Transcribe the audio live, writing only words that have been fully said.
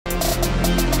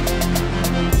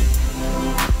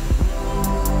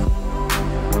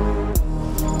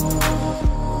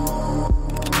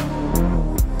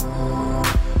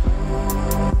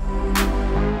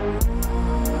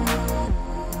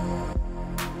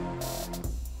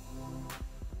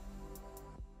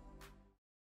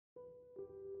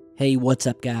Hey, what's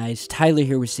up guys? Tyler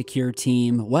here with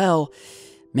Secureteam. Well,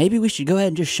 maybe we should go ahead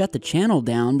and just shut the channel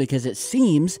down because it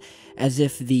seems as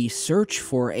if the search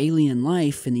for alien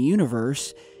life in the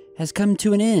universe has come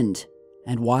to an end.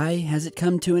 And why has it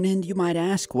come to an end, you might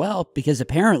ask? Well, because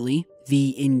apparently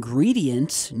the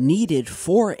ingredients needed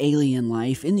for alien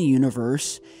life in the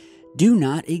universe do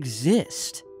not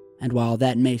exist. And while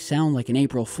that may sound like an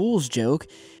April Fool's joke,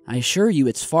 I assure you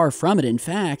it's far from it. In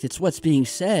fact, it's what's being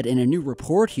said in a new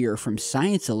report here from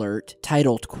Science Alert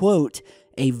titled, quote,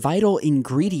 "A vital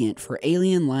ingredient for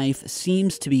alien life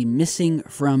seems to be missing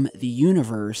from the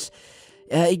universe."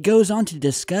 It goes on to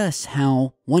discuss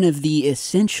how one of the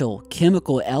essential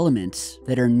chemical elements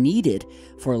that are needed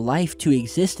for life to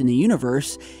exist in the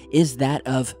universe is that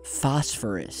of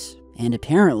phosphorus. And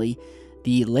apparently,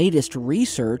 the latest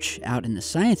research out in the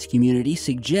science community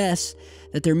suggests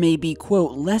that there may be,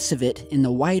 quote, less of it in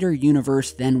the wider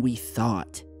universe than we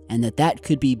thought, and that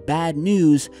could be bad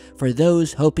news for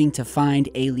those hoping to find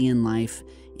alien life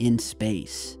in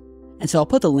space. And so I'll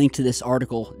put the link to this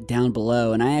article down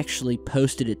below, and I actually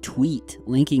posted a tweet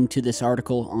linking to this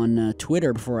article on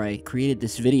Twitter before I created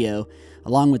this video,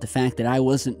 along with the fact that I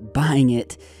wasn't buying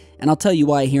it. And I'll tell you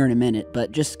why here in a minute,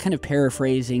 but just kind of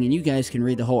paraphrasing, and you guys can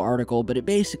read the whole article, but it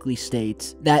basically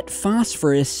states that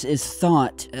phosphorus is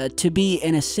thought to be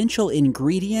an essential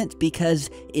ingredient because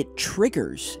it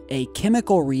triggers a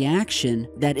chemical reaction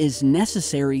that is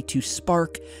necessary to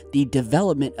spark the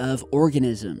development of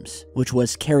organisms, which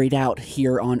was carried out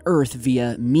here on Earth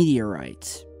via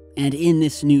meteorites. And in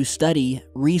this new study,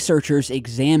 researchers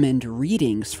examined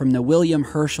readings from the William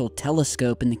Herschel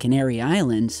telescope in the Canary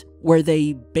Islands, where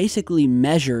they basically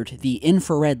measured the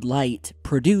infrared light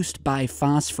produced by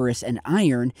phosphorus and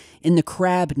iron in the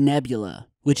Crab Nebula,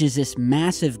 which is this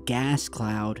massive gas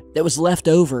cloud that was left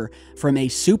over from a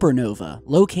supernova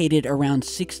located around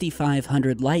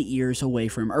 6,500 light years away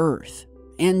from Earth.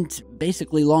 And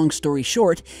basically, long story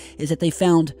short, is that they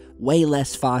found way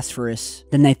less phosphorus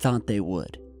than they thought they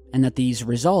would, and that these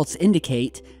results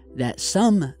indicate that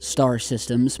some star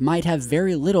systems might have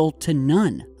very little to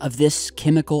none of this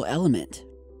chemical element.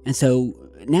 And so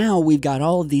now we've got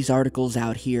all of these articles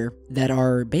out here that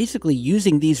are basically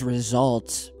using these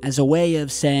results as a way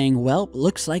of saying, well,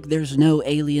 looks like there's no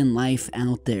alien life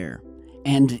out there.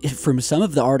 And from some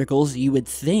of the articles, you would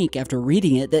think, after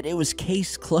reading it, that it was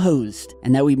case closed,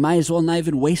 and that we might as well not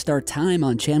even waste our time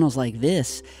on channels like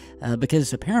this,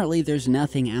 because apparently there's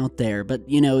nothing out there. But,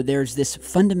 you know, there's this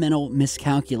fundamental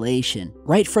miscalculation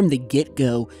right from the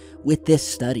get-go with this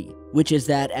study, which is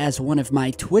that, as one of my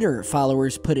Twitter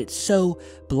followers put it so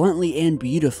bluntly and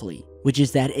beautifully, which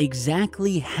is that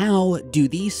exactly how do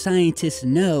these scientists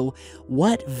know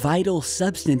what vital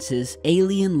substances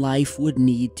alien life would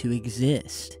need to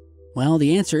exist? Well,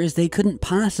 the answer is they couldn't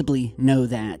possibly know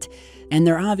that, and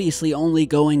they're obviously only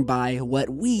going by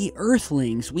what we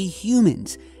Earthlings, we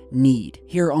humans, need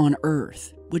here on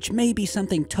Earth, which may be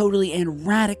something totally and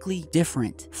radically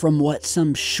different from what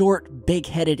some short,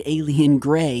 big-headed alien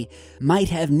gray might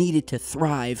have needed to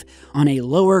thrive on a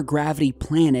lower gravity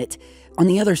planet on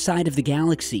the other side of the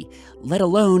galaxy, let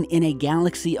alone in a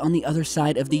galaxy on the other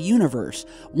side of the universe,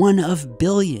 one of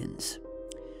billions.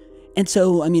 And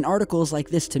so, I mean, articles like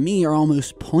this to me are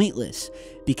almost pointless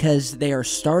because they are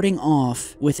starting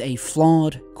off with a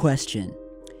flawed question.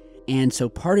 And so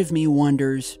part of me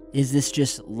wonders, is this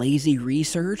just lazy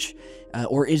research?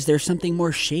 Or is there something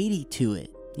more shady to it?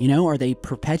 You know, are they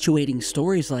perpetuating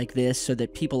stories like this so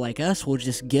that people like us will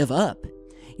just give up?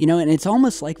 You know, and it's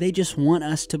almost like they just want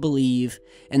us to believe,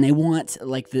 and they want,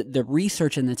 like, the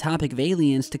research and the topic of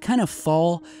aliens to kind of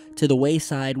fall to the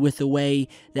wayside with the way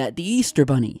that the Easter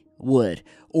Bunny would,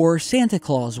 or Santa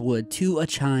Claus would to a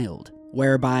child,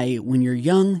 whereby when you're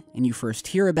young and you first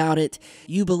hear about it,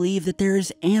 you believe that there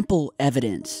is ample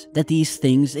evidence that these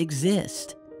things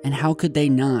exist, and how could they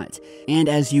not? And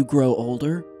as you grow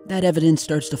older, that evidence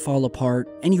starts to fall apart,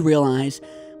 and you realize,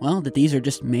 well, that these are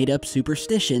just made-up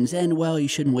superstitions, and, well, you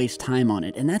shouldn't waste time on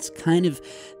it. And that's kind of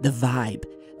the vibe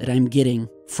that I'm getting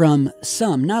from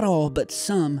some, not all, but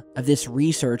some of this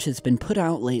research that's been put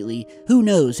out lately. Who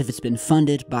knows if it's been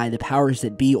funded by the powers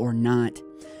that be or not.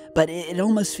 But it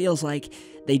almost feels like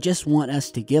they just want us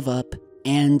to give up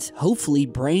and hopefully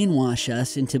brainwash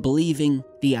us into believing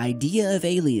the idea of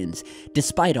aliens,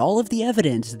 despite all of the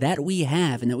evidence that we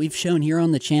have and that we've shown here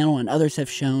on the channel and others have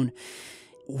shown.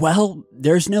 Well,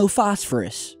 there's no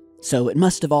phosphorus, so it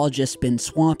must have all just been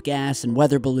swamp gas and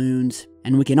weather balloons,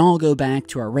 and we can all go back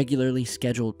to our regularly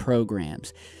scheduled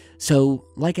programs. So,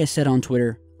 like I said on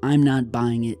Twitter, I'm not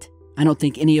buying it. I don't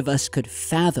think any of us could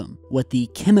fathom what the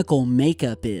chemical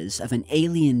makeup is of an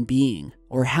alien being,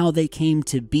 or how they came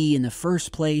to be in the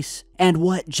first place, and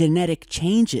what genetic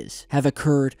changes have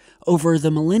occurred over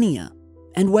the millennia,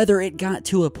 and whether it got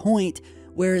to a point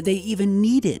where they even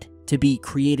needed to be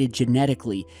created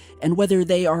genetically, and whether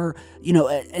they are,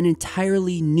 an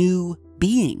entirely new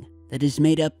being that is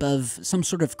made up of some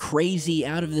sort of crazy,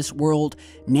 out-of-this-world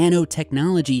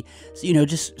nanotechnology,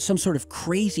 just some sort of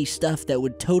crazy stuff that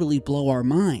would totally blow our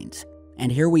minds.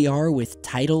 And here we are with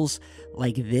titles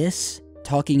like this,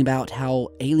 talking about how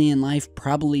alien life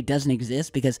probably doesn't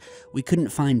exist because we couldn't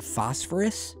find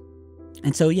phosphorus.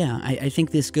 And so, yeah, I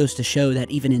think this goes to show that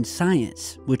even in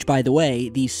science, which, by the way,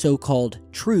 these so-called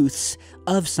truths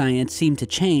of science seem to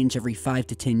change every 5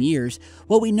 to 10 years,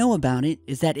 what we know about it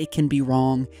is that it can be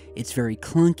wrong, it's very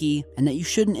clunky, and that you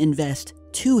shouldn't invest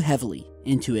too heavily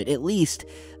into it, at least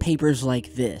papers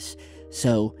like this.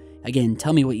 So, again,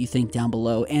 tell me what you think down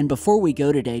below. And before we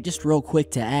go today, just real quick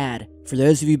to add, for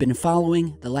those of you who've been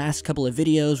following the last couple of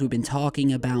videos, we've been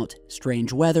talking about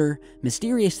strange weather,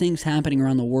 mysterious things happening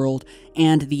around the world,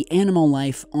 and the animal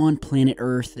life on planet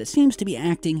Earth that seems to be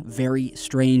acting very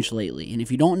strange lately. And if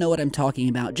you don't know what I'm talking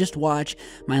about, just watch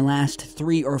my last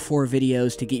 3 or 4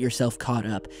 videos to get yourself caught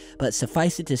up. But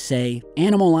suffice it to say,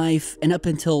 animal life, and up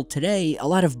until today, a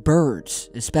lot of birds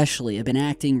especially have been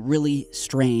acting really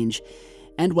strange.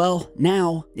 And well,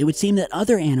 now it would seem that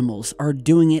other animals are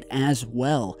doing it as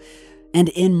well. And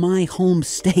in my home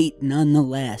state,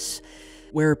 nonetheless,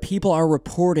 where people are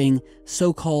reporting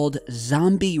so-called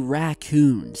zombie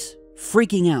raccoons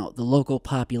freaking out the local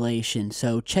population.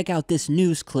 So check out this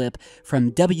news clip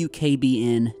from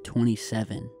WKBN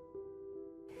 27.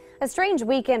 A strange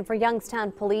weekend for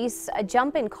Youngstown police. A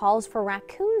jump in calls for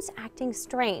raccoons acting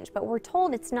strange, but we're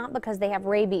told it's not because they have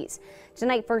rabies.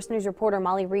 Tonight, First News reporter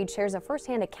Molly Reed shares a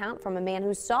first-hand account from a man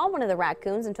who saw one of the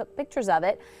raccoons and took pictures of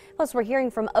it. Plus, we're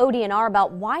hearing from ODNR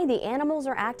about why the animals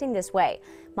are acting this way.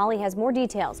 Molly has more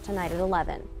details tonight at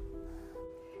 11.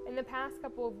 In the past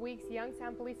couple of weeks,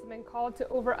 Youngstown police have been called to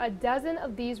over a dozen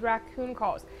of these raccoon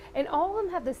calls, and all of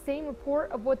them have the same report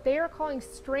of what they are calling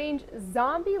strange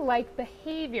zombie-like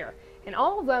behavior, and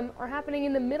all of them are happening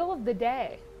in the middle of the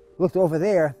day. Looked over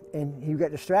there and he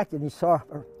got distracted and he saw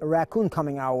a raccoon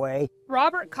coming our way.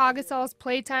 Robert Cogasol's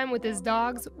playtime with his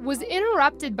dogs was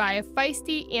interrupted by a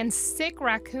feisty and sick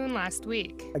raccoon last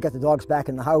week. I got the dogs back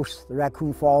in the house. The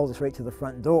raccoon follows us right to the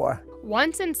front door.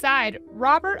 Once inside,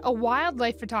 Robert, a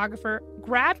wildlife photographer,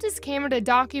 grabbed his camera to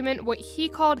document what he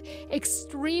called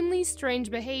extremely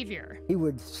strange behavior. He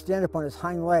would stand up on his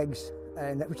hind legs,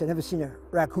 which I'd never seen a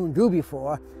raccoon do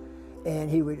before, and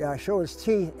he would show his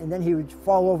teeth, and then he would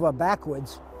fall over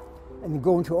backwards and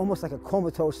go into almost like a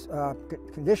comatose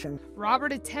condition.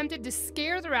 Robert attempted to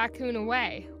scare the raccoon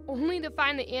away, only to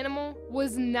find the animal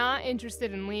was not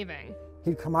interested in leaving.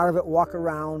 He'd come out of it, walk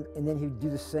around, and then he'd do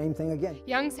the same thing again.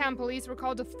 Youngstown police were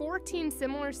called to 14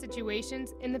 similar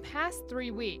situations in the past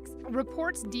 3 weeks.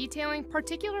 Reports detailing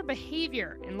particular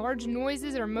behavior and large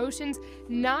noises or motions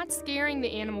not scaring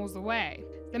the animals away.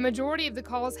 The majority of the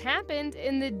calls happened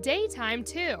in the daytime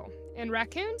too, and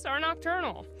raccoons are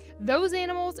nocturnal. Those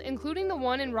animals, including the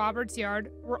one in Robert's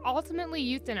yard, were ultimately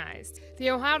euthanized. The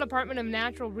Ohio Department of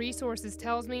Natural Resources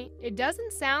tells me it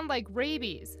doesn't sound like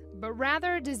rabies, but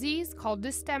rather a disease called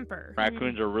distemper.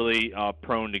 Raccoons are really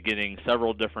prone to getting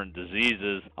several different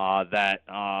diseases that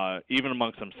even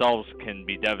amongst themselves can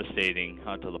be devastating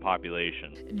to the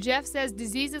population. Jeff says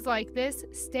diseases like this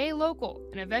stay local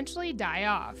and eventually die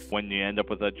off. When you end up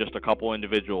with just a couple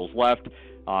individuals left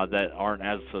that aren't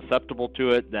as susceptible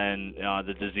to it, then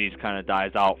the disease kind of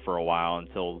dies out for a while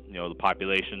until the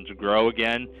populations grow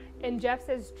again. And Jeff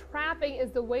says trapping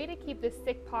is the way to keep the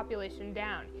sick population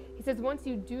down. He says once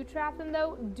you do trap them,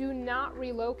 though, do not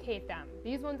relocate them.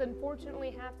 These ones,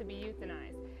 unfortunately, have to be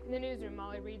euthanized. In the newsroom,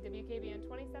 Molly Reed, WKBN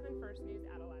 27, First News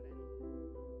at 11.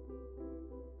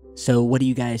 So what do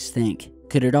you guys think?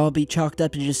 Could it all be chalked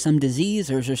up to just some disease,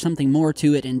 or is there something more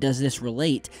to it, and does this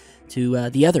relate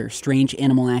to the other strange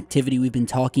animal activity we've been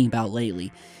talking about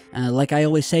lately? Like I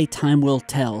always say, time will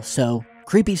tell. So,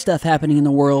 creepy stuff happening in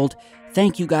the world.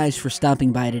 Thank you guys for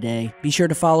stopping by today. Be sure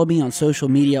to follow me on social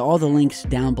media, all the links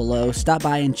down below. Stop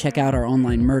by and check out our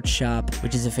online merch shop,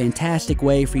 which is a fantastic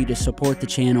way for you to support the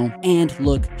channel and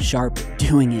look sharp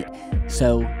doing it.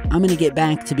 So I'm going to get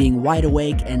back to being wide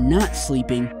awake and not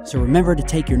sleeping, so remember to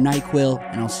take your NyQuil,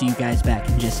 and I'll see you guys back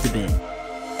in just a bit.